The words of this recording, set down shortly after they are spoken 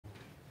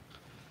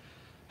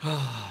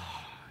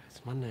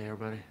It's Monday,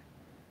 everybody.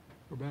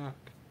 We're back.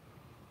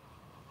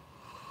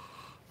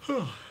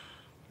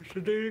 What's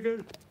the date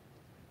again?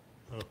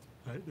 Oh,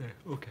 right there.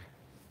 Okay.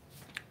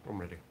 I'm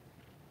ready.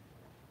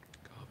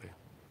 Coffee.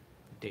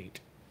 Date.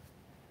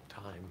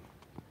 Time.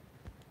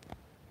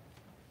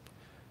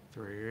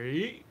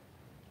 3,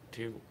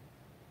 2,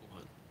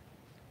 1.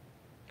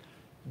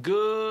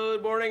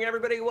 Good morning,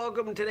 everybody.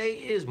 Welcome. Today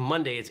is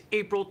Monday. It's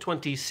April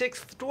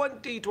 26th,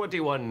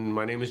 2021.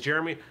 My name is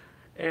Jeremy,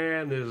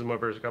 and this is my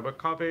first cup of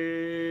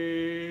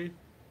coffee.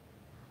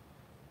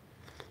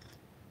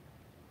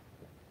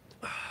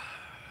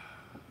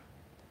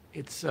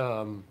 It's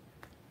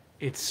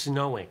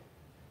snowing.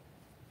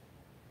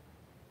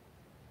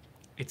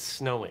 It's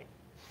snowing.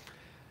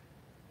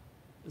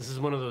 This is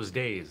one of those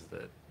days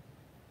that,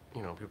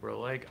 people are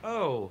like,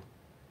 oh,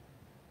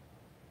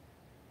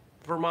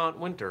 Vermont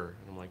winter.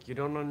 And I'm like, you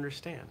don't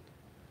understand.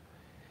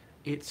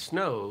 It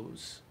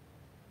snows.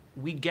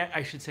 We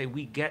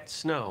get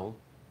snow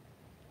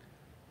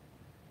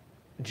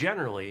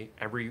generally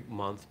every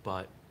month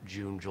but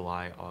June,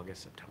 July,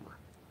 August, September.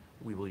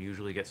 We will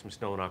usually get some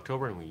snow in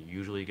October, and we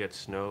usually get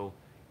snow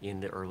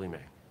in the early May.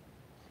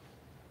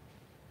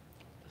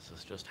 This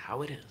is just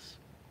how it is.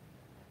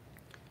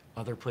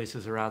 Other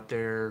places are out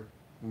there,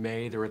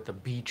 May, they're at the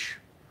beach.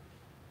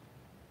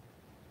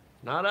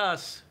 Not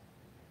us.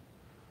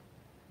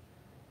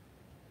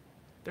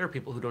 There are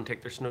people who don't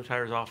take their snow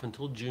tires off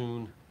until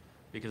June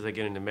because they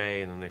get into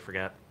May and then they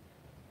forget.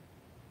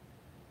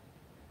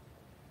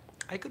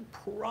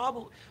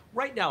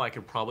 Right now I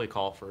could probably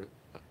call for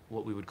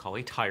what we would call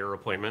a tire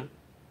appointment,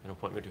 an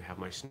appointment to have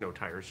my snow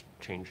tires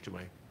changed to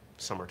my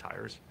summer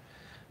tires.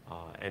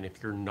 And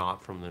if you're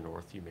not from the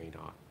north, you may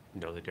not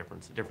know the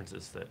difference. The difference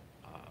is that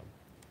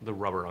the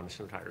rubber on the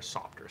snow tire is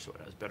softer, so it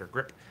has better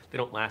grip. They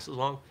don't last as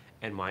long,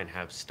 and mine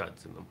have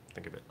studs in them.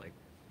 Think of it like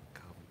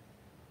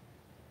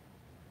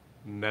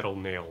metal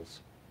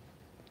nails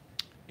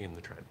in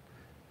the tread.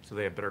 So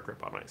they have better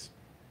grip on ice.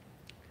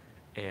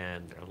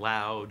 And they're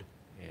loud,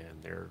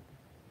 and they're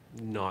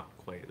not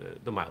quite,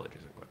 the mileage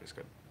isn't quite as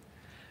good.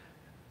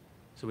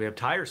 So we have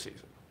tire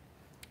season.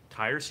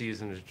 Tire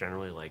season is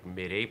generally like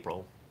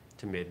mid-April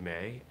to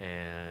mid-May,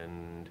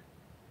 and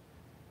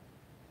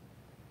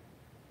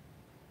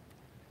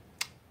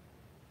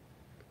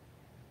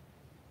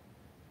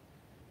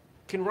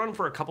can run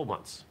for a couple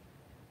months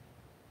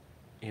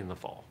in the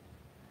fall.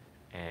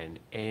 And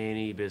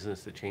any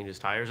business that changes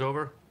tires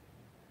over,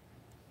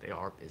 they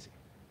are busy.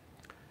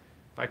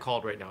 If I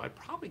called right now, I'd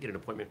probably get an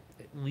appointment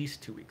at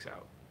least 2 weeks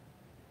out.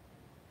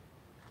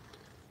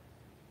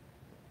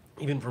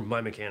 Even from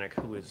my mechanic,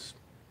 who is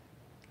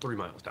 3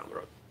 miles down the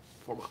road,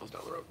 4 miles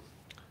down the road.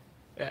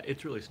 Yeah,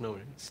 it's really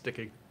snowing. It's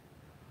sticking.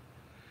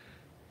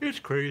 It's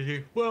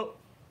crazy. Well,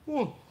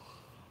 whoa.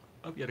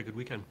 I hope you had a good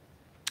weekend.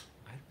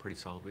 I had a pretty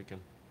solid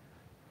weekend.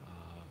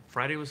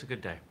 Friday was a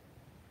good day.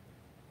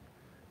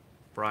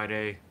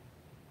 Friday,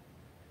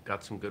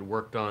 got some good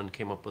work done,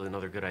 came up with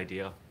another good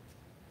idea.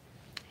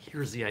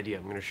 Here's the idea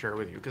I'm going to share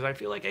with you, because I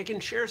feel like I can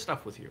share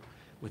stuff with you,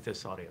 with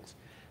this audience,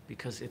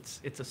 because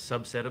it's a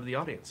subset of the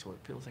audience, so it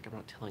feels like I'm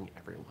not telling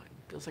everyone.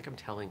 It feels like I'm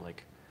telling,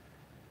 like,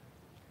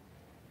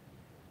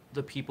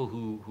 the people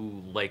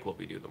who like what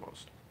we do the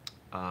most.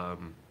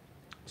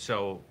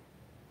 So,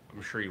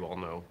 I'm sure you all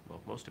know,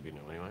 well, most of you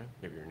know anyway,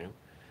 maybe you're new,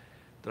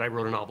 that I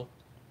wrote a novel,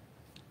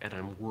 and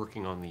I'm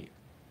working on the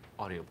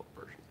audiobook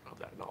version of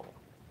that novel.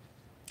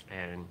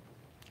 And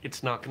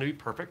it's not going to be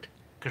perfect,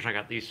 because I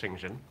got these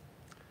things in,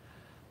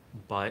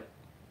 but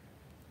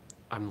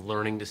I'm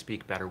learning to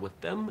speak better with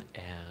them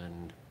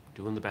and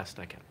doing the best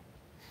I can.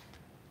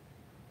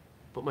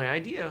 But my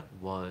idea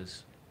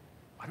was,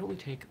 why don't we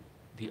take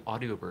the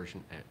audio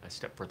version a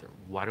step further?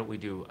 Why don't we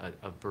do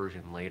a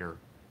version later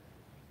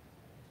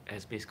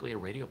as basically a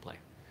radio play?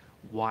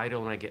 Why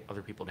don't I get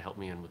other people to help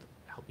me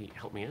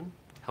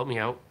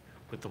out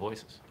with the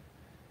voices?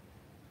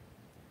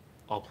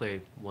 I'll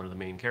play one of the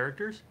main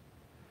characters,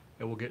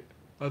 and we'll get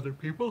other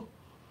people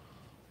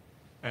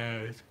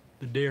as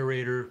the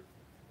narrator.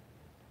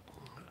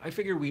 I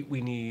figure we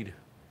need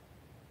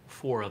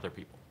 4 other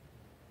people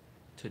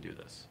to do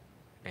this,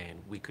 and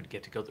we could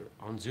get together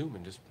on Zoom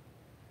and just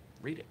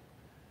read it.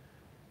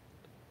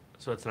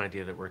 So that's an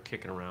idea that we're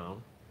kicking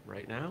around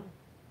right now,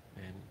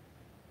 and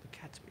the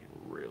cat's being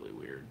really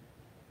weird.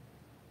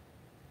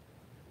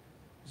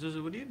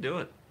 Zuzu, what are you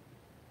doing?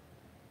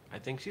 I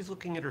think she's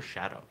looking at her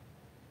shadow.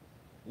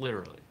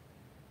 Literally.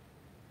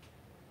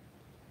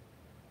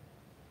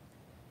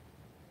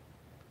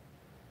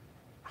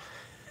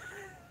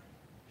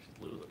 She's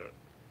losing it.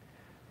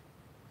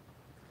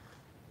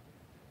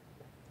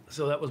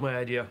 So that was my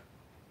idea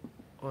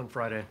on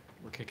Friday.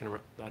 We're kicking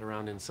that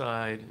around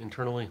inside,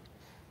 internally.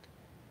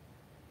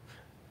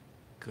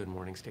 Good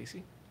morning,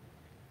 Stacy.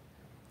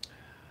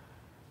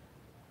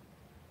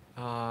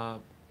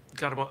 Got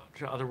a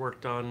bunch of other work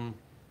done.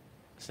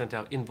 Sent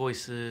out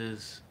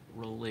invoices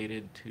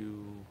related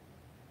to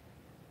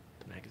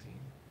the magazine.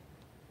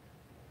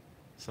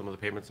 Some of the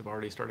payments have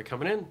already started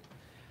coming in.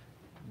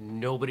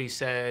 Nobody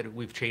said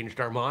we've changed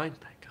our mind.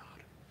 Thank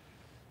God.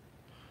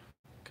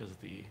 because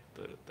the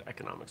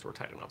economics were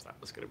tight enough that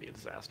was going to be a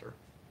disaster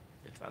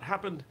if that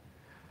happened.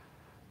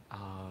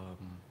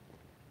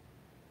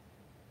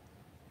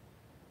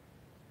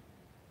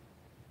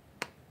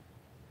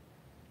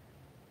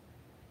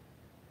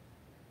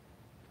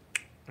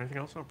 Anything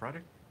else on Friday?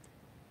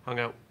 Hung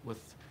out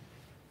with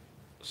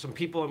some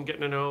people I'm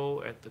getting to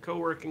know at the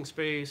co-working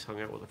space. Hung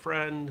out with a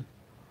friend.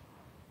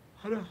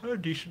 Had a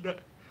decent night.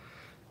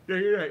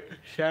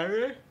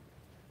 Saturday?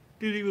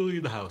 Didn't even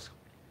leave the house.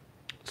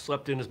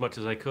 Slept in as much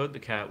as I could. The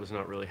cat was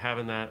not really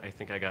having that. I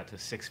think I got to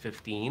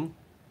 6:15.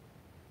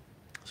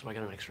 So I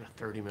got an extra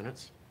 30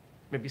 minutes.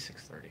 Maybe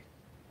 6:30.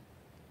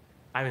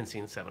 I haven't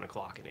seen 7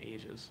 o'clock in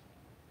ages.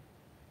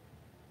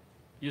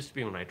 Used to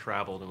be when I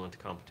traveled and went to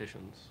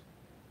competitions.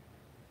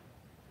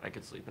 I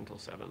could sleep until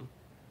 7.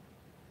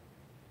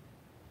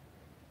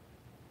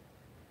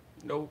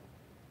 Nope.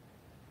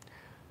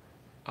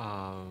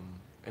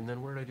 And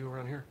then what did I do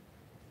around here?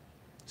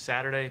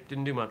 Saturday,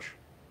 didn't do much.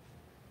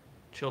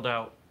 Chilled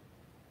out.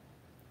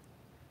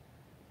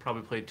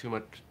 Probably played too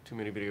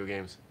many video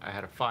games. I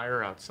had a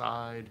fire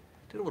outside.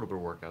 Did a little bit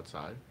of work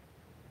outside.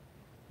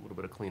 A little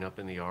bit of cleanup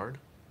in the yard.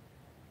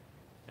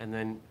 And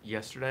then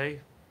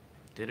yesterday,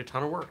 did a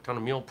ton of work, ton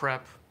of meal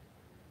prep.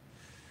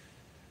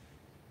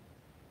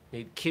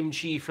 Made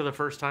kimchi for the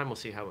first time. We'll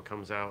see how it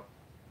comes out.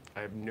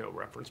 I have no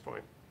reference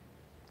point.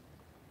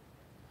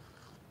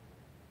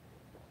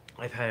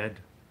 I've had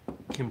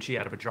kimchi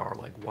out of a jar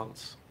like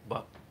once,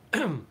 but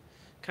kind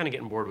of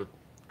getting bored with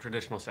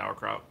traditional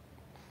sauerkraut.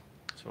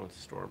 So it's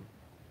a storm.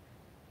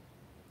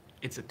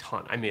 It's a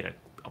ton. I made a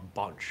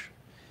bunch.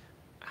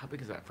 How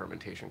big is that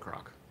fermentation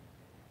crock?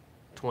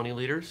 20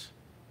 liters?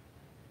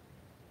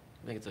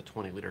 I think it's a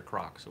 20-liter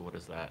crock. So what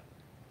is that?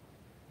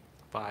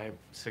 5,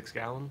 6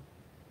 gallon?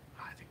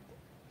 I think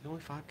it's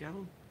only 5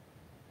 gallon.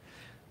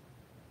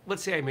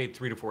 Let's say I made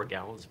 3 to 4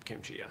 gallons of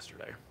kimchi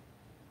yesterday.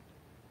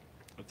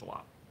 That's a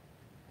lot.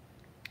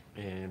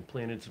 And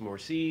planted some more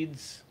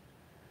seeds.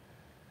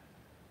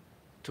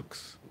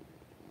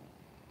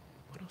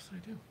 What else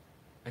did I do?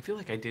 I feel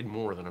like I did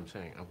more than I'm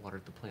saying. I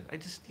watered the plants. I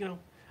just,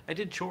 I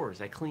did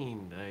chores. I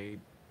cleaned. I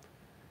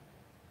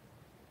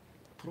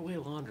put away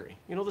laundry.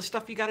 The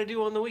stuff you got to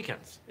do on the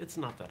weekends. It's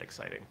not that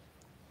exciting.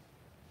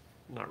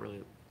 Not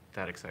really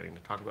that exciting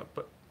to talk about.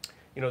 But,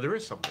 there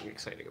is something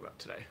exciting about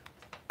today.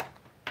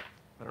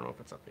 I don't know if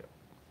it's up yet.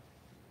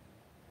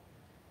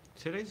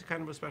 Today's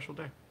kind of a special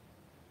day.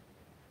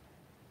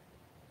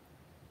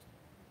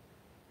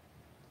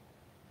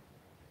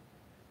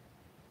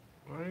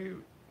 Why are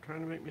you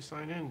trying to make me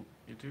sign in?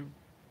 YouTube,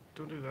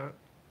 don't do that.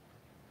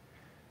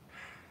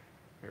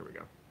 Here we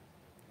go.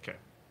 Okay.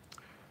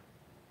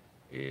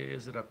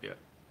 Is it up yet?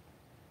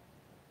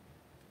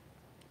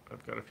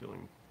 I've got a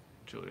feeling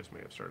Julius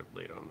may have started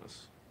late on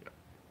this.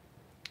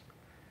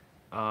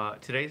 Yeah.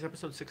 Today's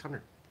episode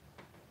 600.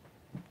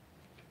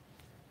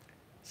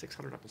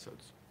 600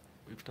 episodes.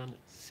 We've done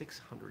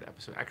 600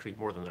 episodes. Actually,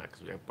 more than that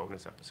because we have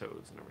bonus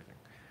episodes and everything.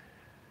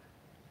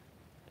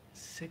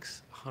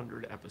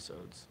 600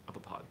 episodes of a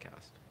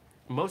podcast.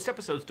 Most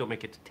episodes don't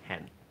make it to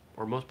 10,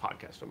 or most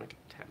podcasts don't make it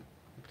to 10.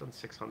 We've done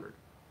 600.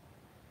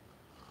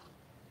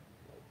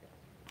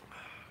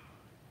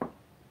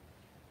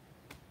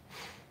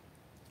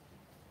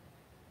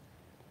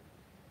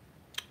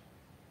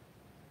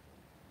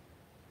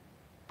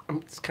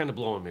 It's kind of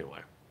blowing me away.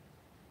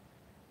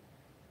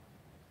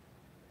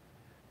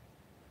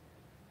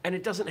 And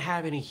it doesn't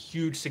have any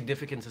huge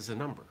significance as a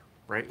number,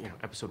 right?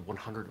 Episode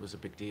 100 was a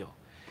big deal.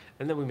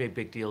 And then we made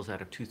big deals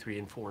out of 2, 3,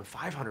 and 4, and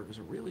 500 was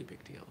a really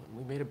big deal. And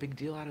we made a big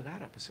deal out of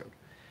that episode.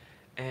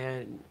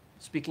 And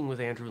speaking with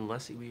Andrew and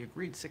Leslie, we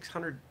agreed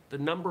 600, the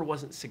number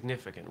wasn't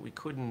significant. We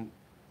couldn't,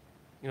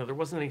 there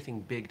wasn't anything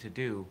big to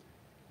do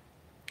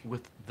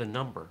with the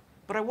number.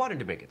 But I wanted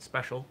to make it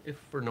special, if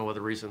for no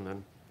other reason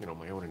than,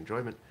 my own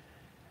enjoyment.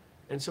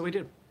 And so we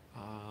did.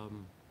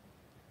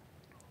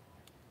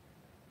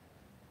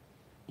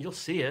 You'll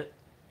see it.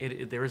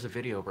 There is a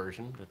video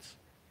version that's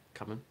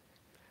coming.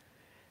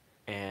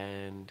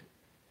 And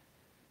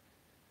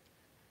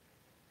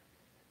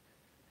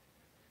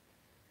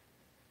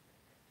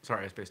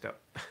sorry, I spaced out.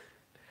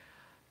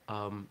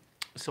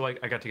 So I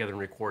got together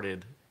and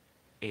recorded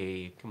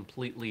a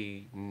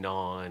completely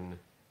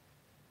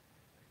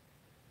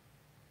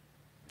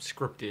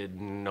non-scripted,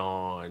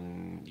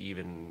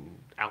 non-even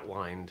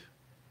outlined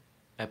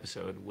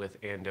episode with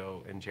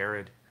Ando and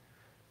Jared.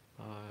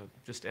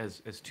 Just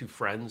as two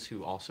friends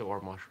who also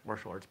are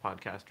martial arts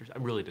podcasters.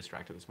 I'm really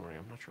distracted this morning.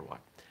 I'm not sure why.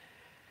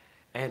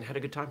 And had a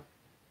good time.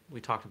 We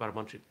talked about a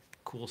bunch of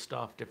cool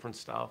stuff, different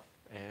stuff,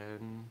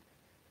 and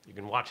you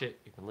can watch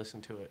it, you can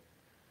listen to it.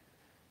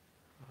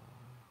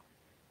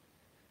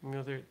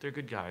 They're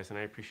good guys, and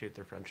I appreciate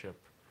their friendship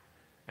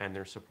and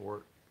their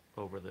support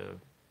over the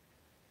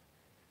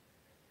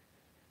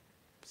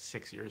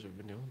 6 years we've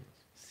been doing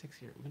this.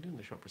 6 years. We've been doing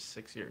the show for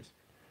 6 years.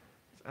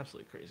 It's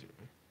absolutely crazy to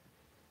me.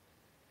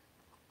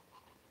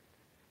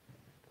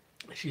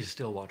 She's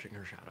still watching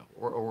her shadow,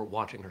 or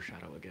watching her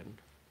shadow again.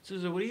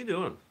 Susan, what are you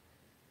doing?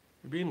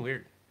 You're being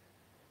weird.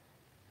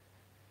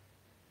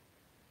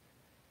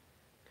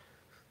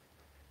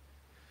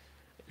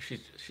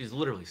 she's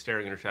literally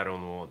staring at her shadow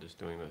on the wall, just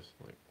doing this,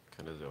 like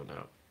kind of zoned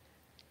out.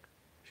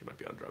 She might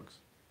be on drugs.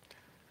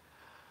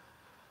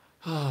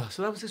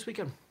 So that was this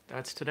weekend.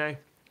 That's today.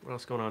 What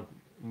else going on?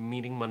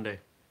 Meeting Monday.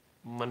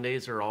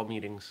 Mondays are all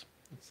meetings.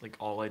 It's like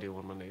all I do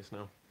on Mondays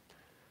now.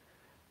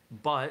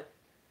 But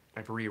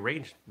I've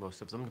rearranged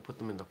most of them to put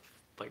them in the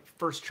like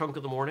first chunk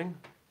of the morning.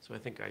 So I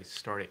think I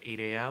start at 8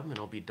 a.m. and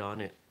I'll be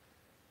done at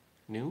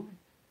noon,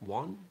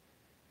 1.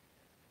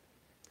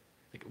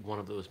 I think one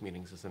of those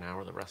meetings is an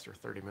hour. The rest are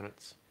 30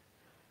 minutes.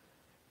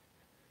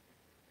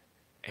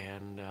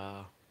 And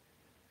what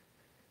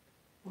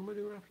am I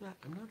doing after that?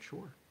 I'm not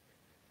sure.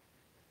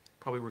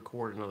 Probably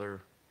record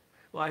another.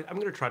 Well, I'm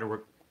going to try to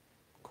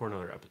record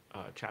another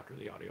chapter of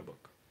the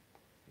audiobook.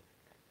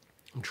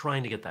 I'm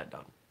trying to get that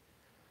done.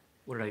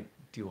 What did I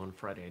do on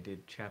Friday? I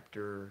did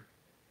chapter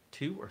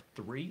 2 or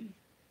 3.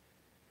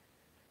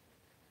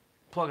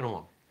 Plugging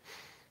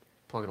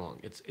along.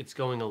 It's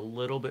going a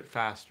little bit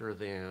faster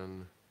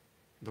than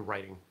the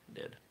writing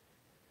did.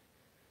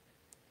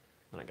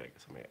 Then I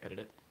guess I'm gonna edit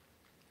it.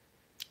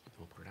 And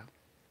we'll put it out.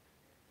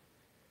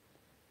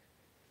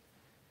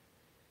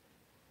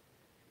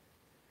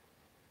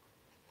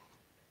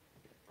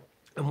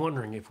 I'm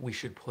wondering if we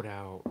should put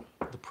out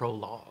the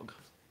prologue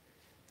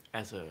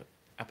as a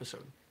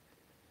episode.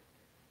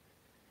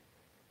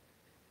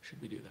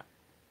 Should we do that?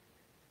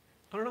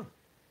 I don't know.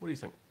 What do you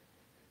think?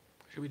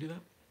 Should we do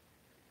that?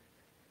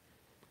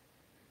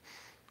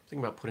 Think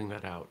about putting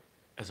that out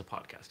as a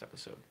podcast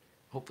episode.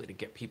 Hopefully to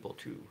get people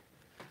to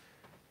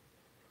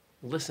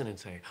listen and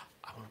say,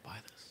 I want to buy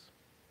this.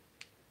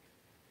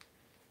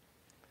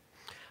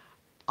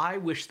 I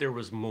wish there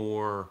was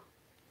more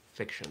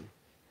fiction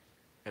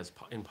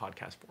in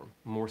podcast form,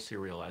 more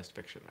serialized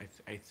fiction.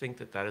 I think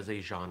that is a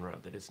genre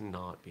that is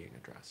not being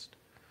addressed.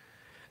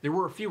 There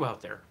were a few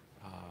out there.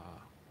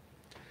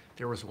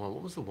 There was one.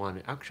 What was the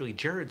one? Actually,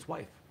 Jared's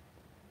wife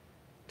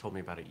told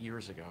me about it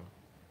years ago.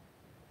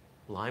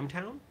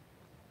 Limetown?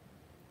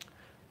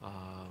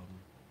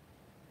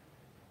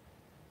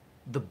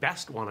 The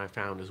best one I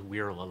found is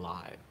We're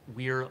Alive.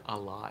 We're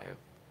Alive.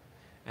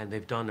 And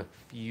they've done a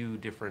few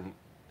different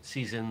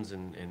seasons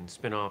and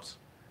spin-offs.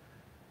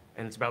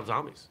 And it's about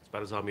zombies. It's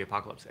about a zombie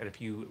apocalypse. And if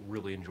you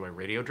really enjoy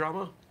radio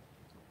drama,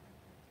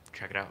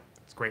 check it out.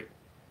 It's great.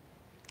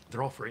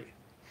 They're all free.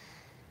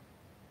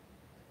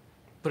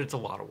 But it's a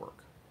lot of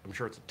work. I'm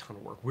sure it's a ton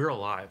of work. We're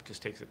Alive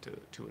just takes it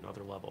to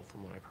another level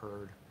from what I've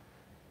heard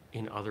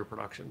in other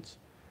productions.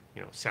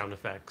 You know, sound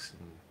effects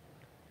and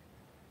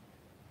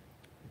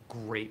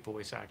great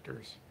voice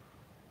actors.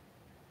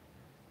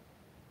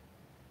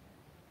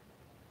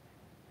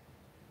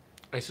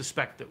 I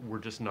suspect that we're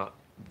just not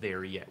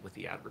there yet with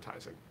the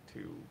advertising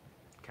to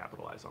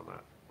capitalize on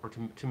that or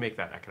to make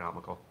that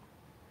economical.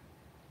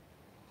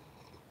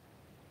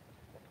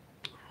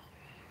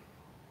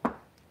 Hey,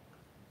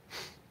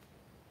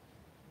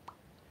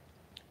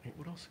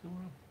 what else is going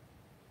on?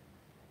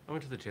 I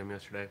went to the gym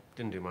yesterday.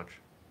 Didn't do much.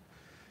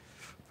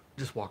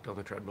 Just walked on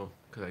the treadmill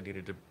because I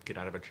needed to get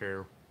out of a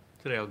chair.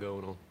 Today I'll go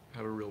and I'll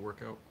have a real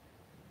workout.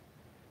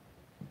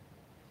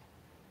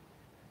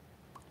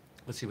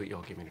 Let's see what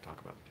y'all give me to talk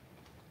about.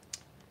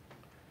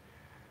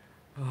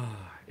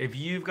 If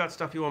you've got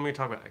stuff you want me to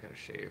talk about, I gotta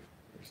shave.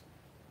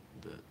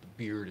 The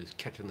beard is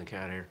catching the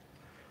cat hair.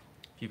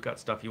 If you've got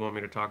stuff you want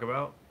me to talk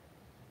about,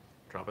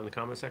 drop in the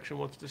comment section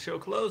once the show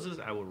closes.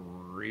 I will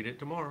read it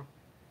tomorrow.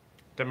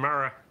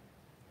 Tomorrow.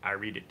 I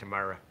read it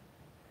tomorrow.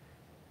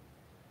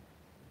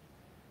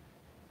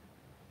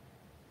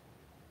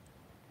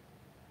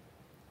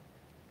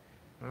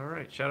 All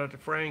right, shout out to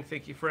Frank.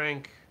 Thank you,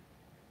 Frank,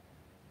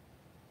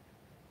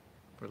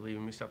 for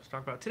leaving me stuff to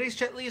talk about. Today's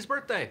Jet Li's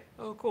birthday.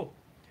 Oh, cool.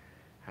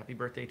 Happy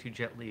birthday to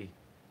Jet Li.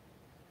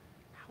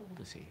 How old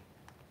is he?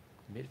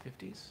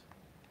 Mid-50s?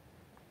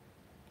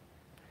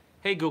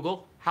 Hey,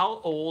 Google, how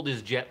old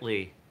is Jet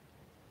Li?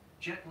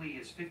 Jet Li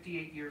is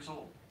 58 years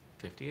old.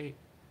 58.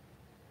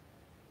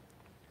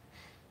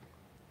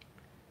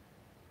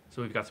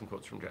 So we've got some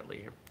quotes from Jet Li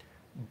here.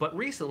 But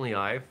recently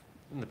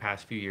in the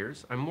past few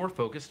years, I'm more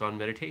focused on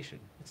meditation.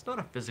 It's not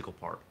a physical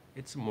part.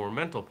 It's a more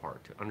mental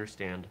part to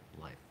understand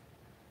life.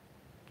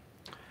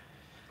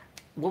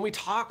 When we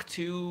talk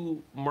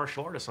to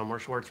martial artists on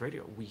Martial Arts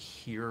Radio, we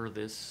hear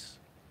this,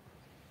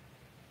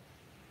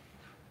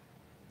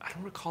 I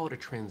don't want to call it a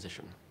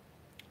transition.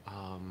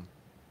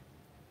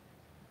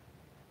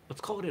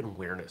 Let's call it an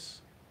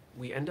awareness.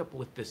 We end up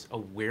with this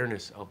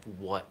awareness of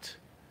what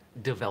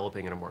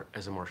developing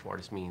as a martial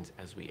artist means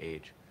as we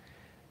age.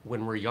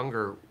 When we're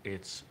younger,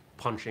 it's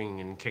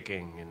punching and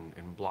kicking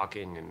and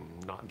blocking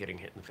and not getting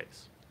hit in the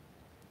face.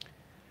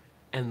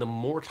 And the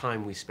more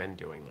time we spend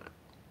doing that,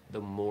 the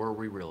more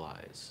we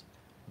realize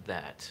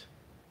that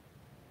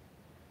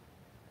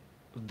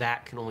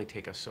that can only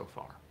take us so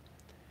far.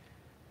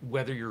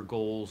 Whether your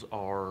goals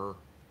are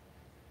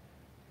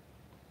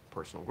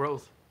personal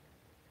growth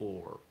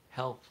or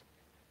health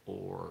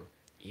or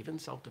even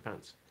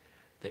self-defense,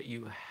 that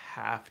you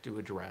have to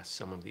address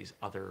some of these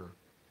other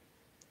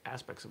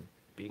aspects of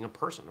being a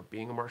person, of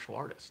being a martial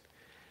artist.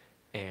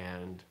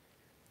 And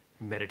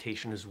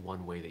meditation is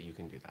one way that you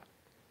can do that.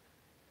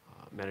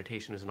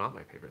 Meditation is not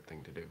my favorite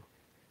thing to do.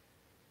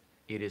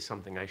 It is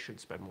something I should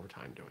spend more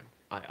time doing.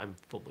 I'm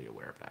fully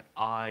aware of that.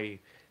 I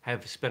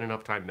have spent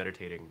enough time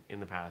meditating in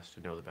the past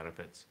to know the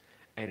benefits,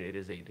 and it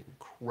is an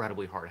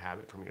incredibly hard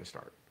habit for me to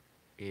start.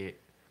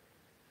 It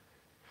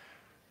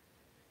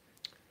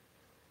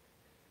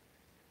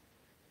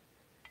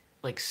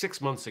like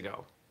 6 months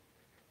ago,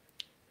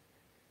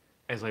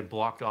 as I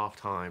blocked off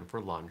time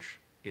for lunch,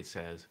 it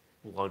says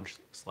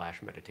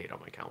lunch/meditate on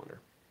my calendar.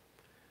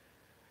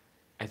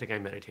 I think I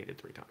meditated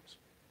 3 times.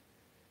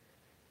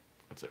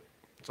 That's it.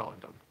 That's all I've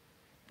done.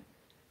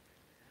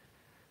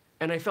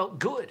 And I felt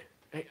good.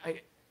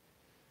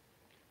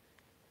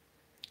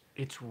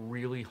 It's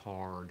really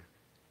hard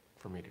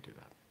for me to do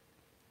that.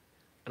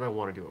 And I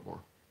want to do it more.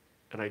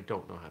 And I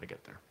don't know how to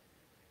get there.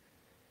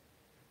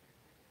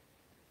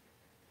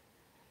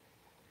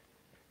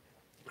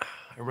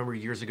 I remember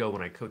years ago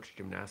when I coached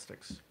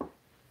gymnastics,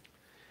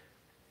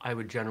 I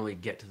would generally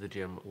get to the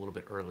gym a little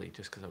bit early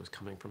just because I was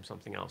coming from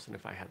something else. And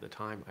if I had the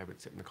time, I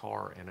would sit in the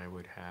car and I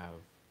would have,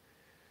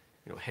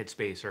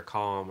 Headspace or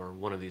Calm or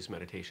one of these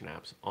meditation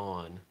apps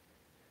on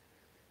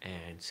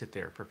and sit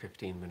there for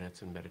 15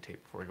 minutes and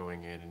meditate before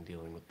going in and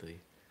dealing with the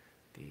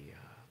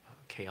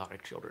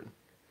chaotic children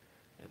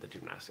at the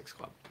gymnastics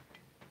club.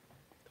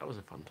 That was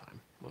a fun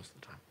time most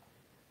of the time.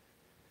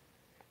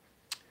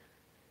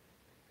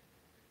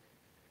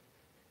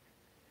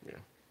 Yeah.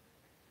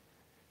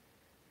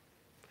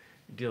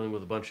 Dealing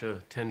with a bunch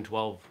of 10,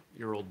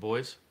 12-year-old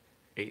boys,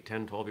 8,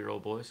 10,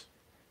 12-year-old boys,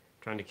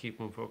 trying to keep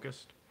them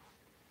focused.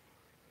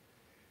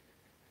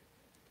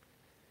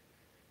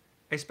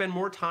 I spend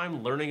more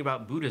time learning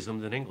about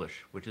Buddhism than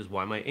English, which is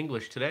why my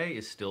English today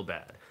is still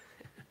bad.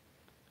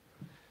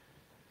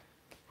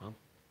 Well,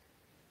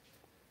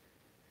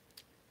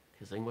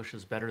 his English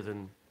is better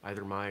than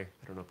either I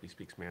don't know if he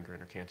speaks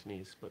Mandarin or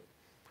Cantonese, but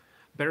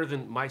better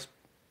than my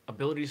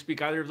ability to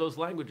speak either of those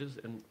languages,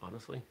 and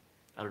honestly,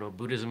 I don't know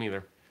Buddhism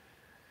either.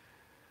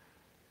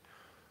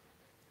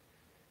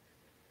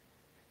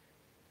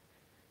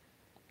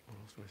 What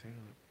else do I say to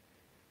that?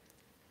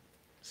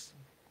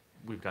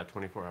 We've got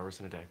 24 hours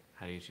in a day.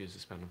 How do you choose to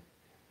spend them?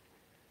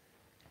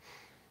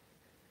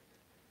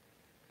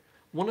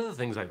 One of the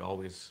things I've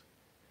always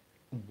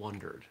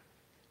wondered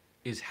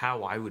is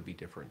how I would be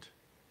different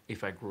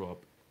if I grew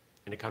up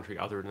in a country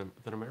other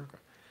than America,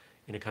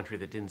 in a country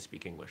that didn't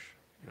speak English.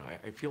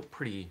 I feel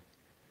pretty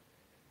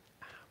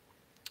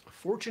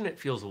fortunate.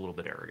 Feels a little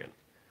bit arrogant.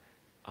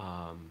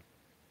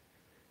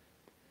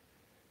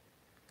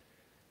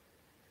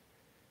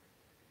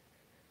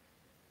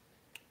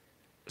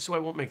 So I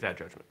won't make that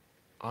judgment.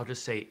 I'll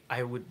just say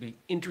I would be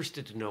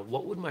interested to know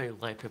what would my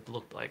life have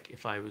looked like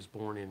if I was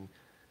born in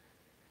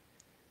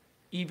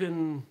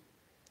even,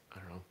 I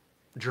don't know,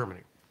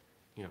 Germany.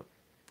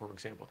 For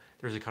example,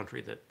 there's a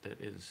country that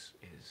is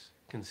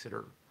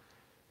considered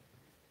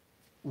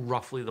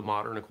roughly the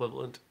modern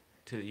equivalent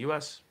to the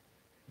US,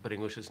 but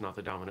English is not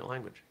the dominant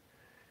language.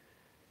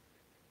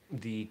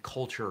 The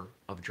culture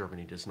of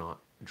Germany does not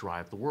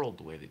drive the world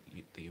the way that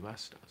the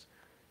US does.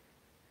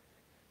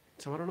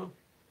 So I don't know.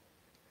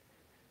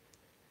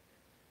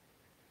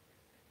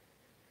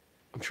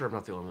 I'm sure I'm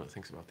not the only one that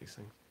thinks about these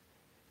things.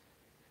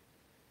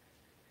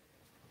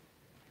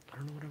 I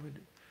don't know what I would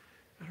do.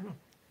 I don't know.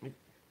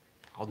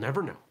 I'll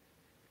never know.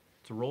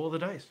 It's a roll of the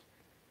dice.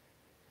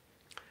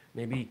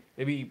 Maybe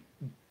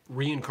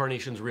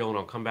reincarnation's real and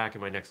I'll come back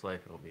in my next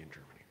life and I'll be in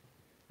Germany.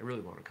 I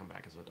really want to come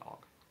back as a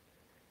dog.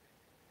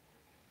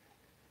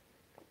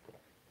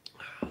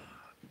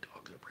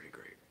 Dogs are pretty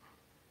great.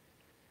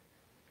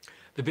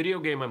 The video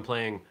game I'm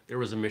playing, there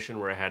was a mission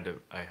where I had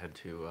to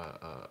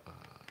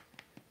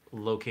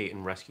locate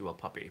and rescue a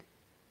puppy.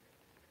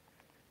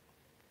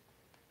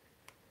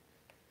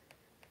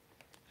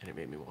 And it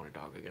made me want a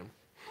dog again.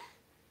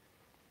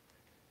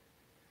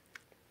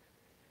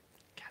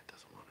 Cat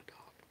doesn't want a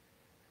dog.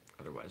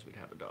 Otherwise we'd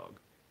have a dog.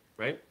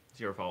 Right? It's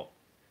your fault.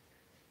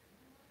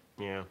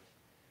 Yeah.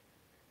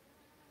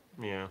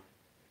 Yeah.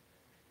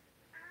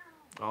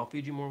 I'll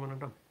feed you more when I'm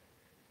done.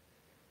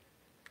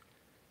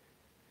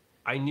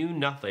 I knew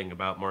nothing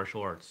about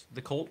martial arts.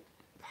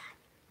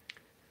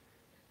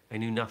 I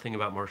knew nothing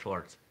about martial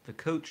arts. The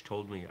coach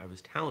told me I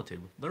was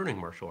talented with learning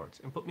martial arts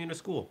and put me in a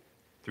school.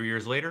 3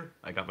 years later,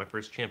 I got my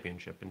first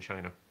championship in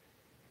China.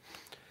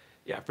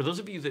 Yeah, for those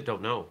of you that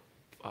don't know,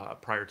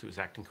 prior to his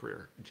acting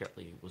career, Jet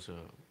Li was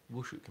a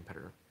wushu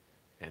competitor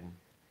and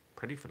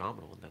pretty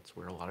phenomenal, and that's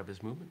where a lot of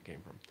his movement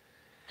came from.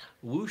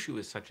 Wushu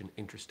is such an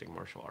interesting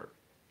martial art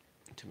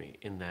to me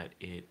in that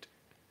it's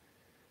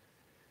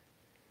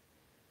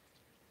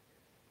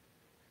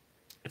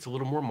a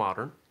little more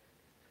modern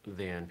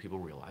than people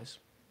realize,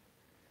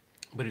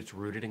 but it's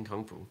rooted in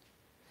Kung Fu.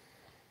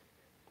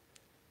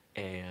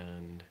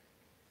 And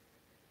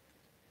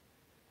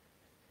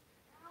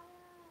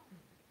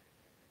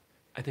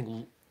I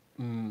think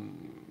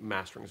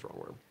mastering is the wrong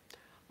word.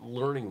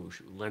 Learning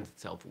Wushu lends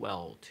itself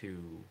well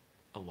to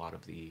a lot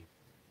of the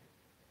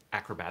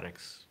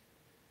acrobatics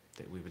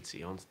that we would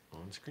see on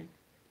screen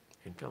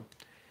in film.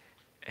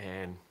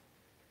 And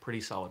pretty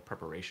solid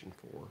preparation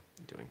for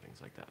doing things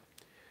like that.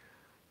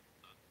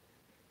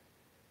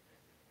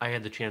 I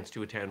had the chance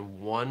to attend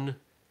one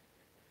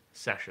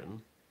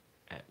session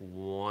at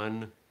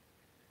one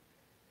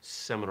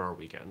seminar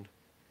weekend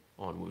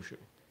on Wushu,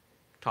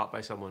 taught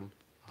by someone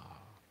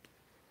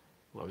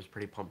who I was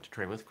pretty pumped to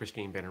train with,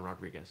 Christine Bannon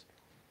Rodriguez.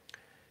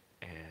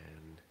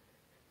 And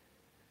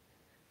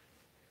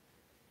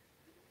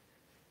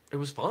it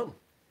was fun.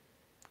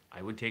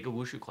 I would take a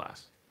Wushu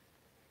class.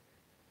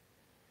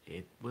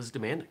 It was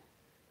demanding.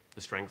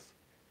 The strength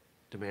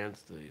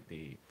demands,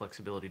 the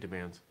flexibility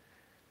demands.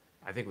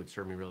 I think it would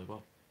serve me really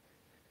well.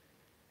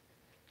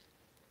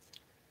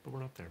 But we're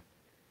not there.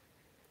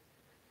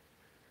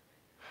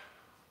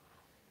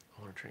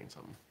 I want to train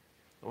something.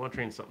 I want to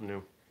train something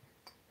new.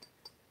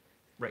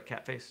 Right,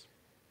 cat face?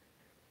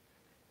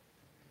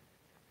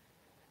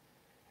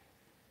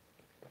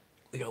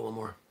 We got one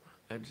more.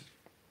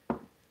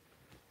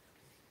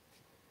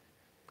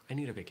 I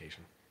need a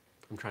vacation.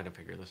 I'm trying to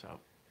figure this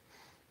out.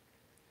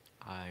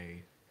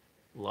 I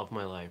love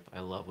my life. I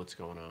love what's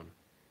going on.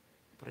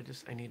 But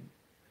I need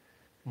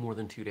more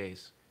than 2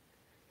 days.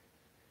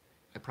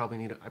 I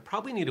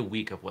probably need a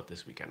week of what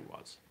this weekend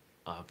was,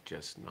 of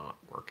just not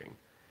working.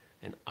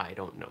 And I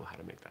don't know how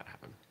to make that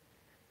happen.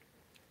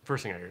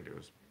 First thing I gotta do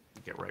is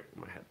get right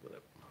in my head with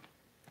it.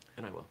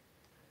 And I will.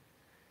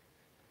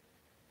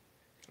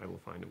 I will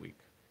find a week.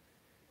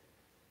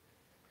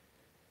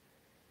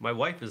 My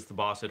wife is the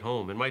boss at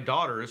home, and my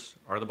daughters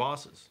are the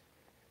bosses.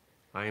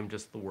 I am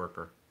just the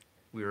worker.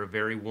 We are a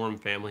very warm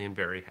family and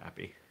very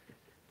happy.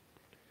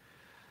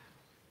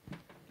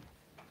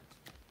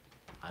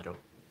 I don't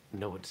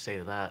know what to say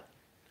to that.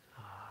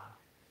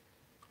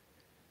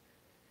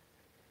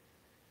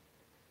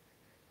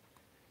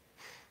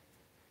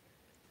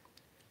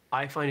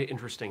 I find it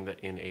interesting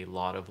that in a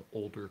lot of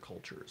older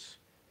cultures,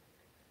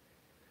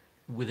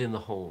 within the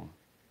home,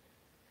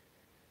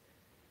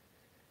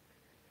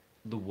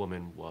 the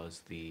woman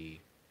was what's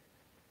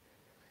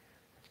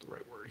the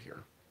right word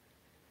here?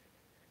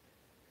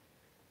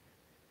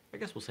 I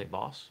guess we'll say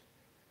boss.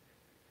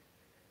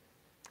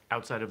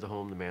 Outside of the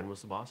home, the man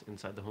was the boss.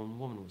 Inside the home, the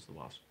woman was the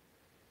boss.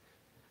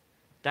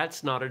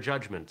 That's not a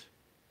judgment.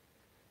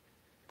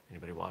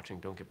 Anybody watching,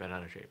 don't get bent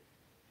out of shape.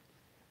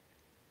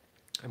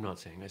 I'm not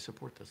saying I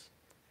support this.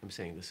 I'm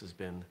saying this has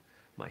been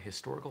my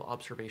historical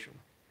observation.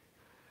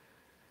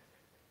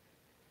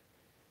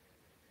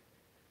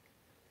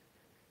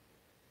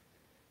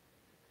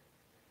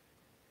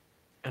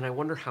 And I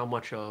wonder how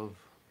much of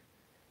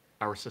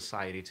our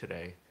society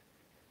today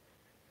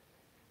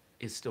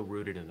is still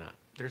rooted in that.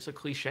 There's a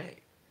cliche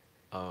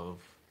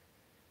of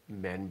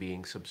men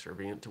being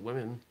subservient to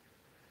women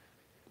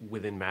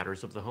within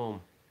matters of the home.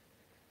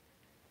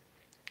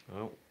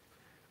 Oh,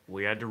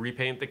 we had to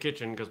repaint the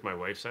kitchen because my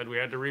wife said we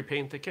had to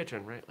repaint the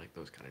kitchen, right? Like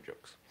those kind of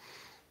jokes.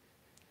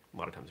 A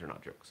lot of times they're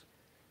not jokes.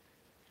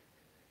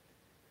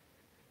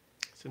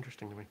 It's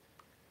interesting to me.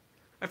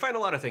 I find a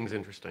lot of things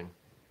interesting.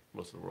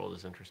 Most of the world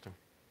is interesting.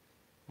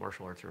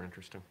 Martial arts are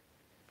interesting.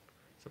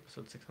 Is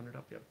episode 600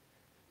 up yet?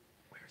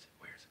 Where is it?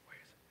 Where is it? Where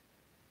is it?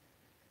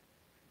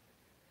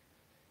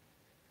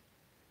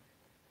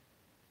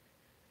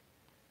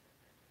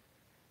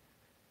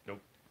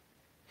 Nope.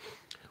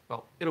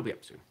 Well, it'll be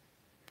up soon.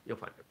 You'll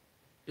find it.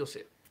 You'll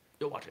see it.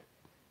 You'll watch it.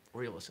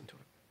 Or you'll listen to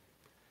it.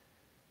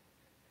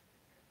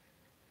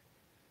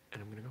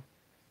 And I'm going to go.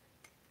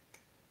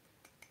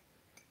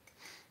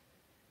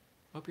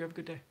 Hope you have a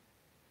good day.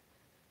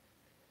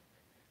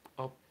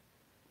 I'll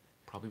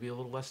probably be a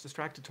little less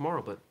distracted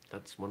tomorrow, but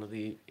that's one of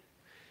the,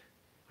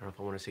 I don't know if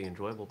I want to say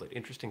enjoyable, but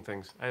interesting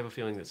things. I have a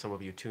feeling that some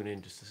of you tune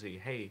in just to see,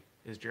 hey,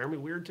 is Jeremy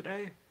weird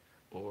today?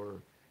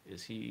 Or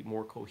is he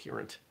more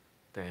coherent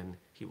than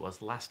he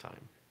was last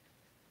time?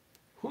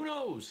 Who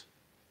knows?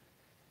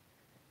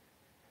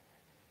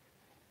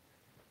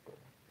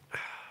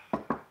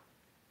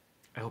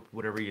 I hope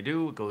whatever you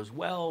do goes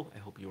well. I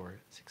hope you are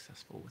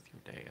successful with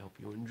your day. I hope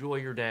you enjoy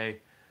your day.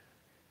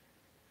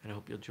 And I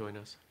hope you'll join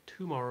us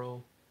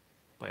tomorrow.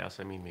 By us,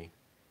 I mean me.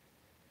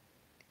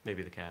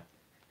 Maybe the cat.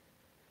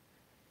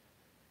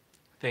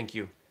 Thank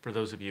you for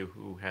those of you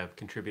who have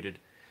contributed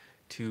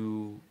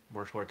to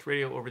Martial Arts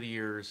Radio over the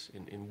years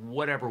in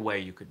whatever way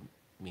you could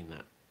mean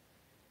that.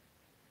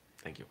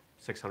 Thank you.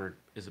 600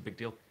 is a big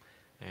deal,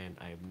 and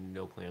I have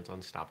no plans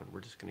on stopping.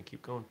 We're just going to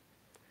keep going.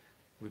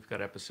 We've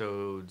got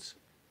episodes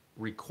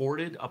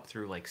recorded up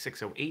through like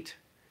 608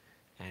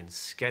 and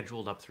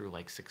scheduled up through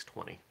like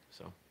 620.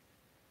 So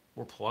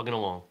we're plugging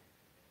along,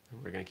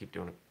 and we're going to keep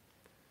doing it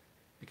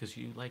because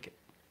you like it.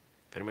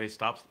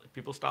 If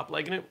people stop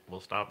liking it,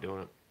 we'll stop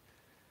doing it.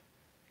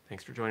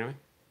 Thanks for joining me.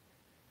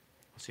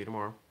 I'll see you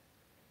tomorrow.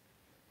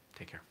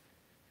 Take care.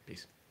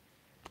 Peace.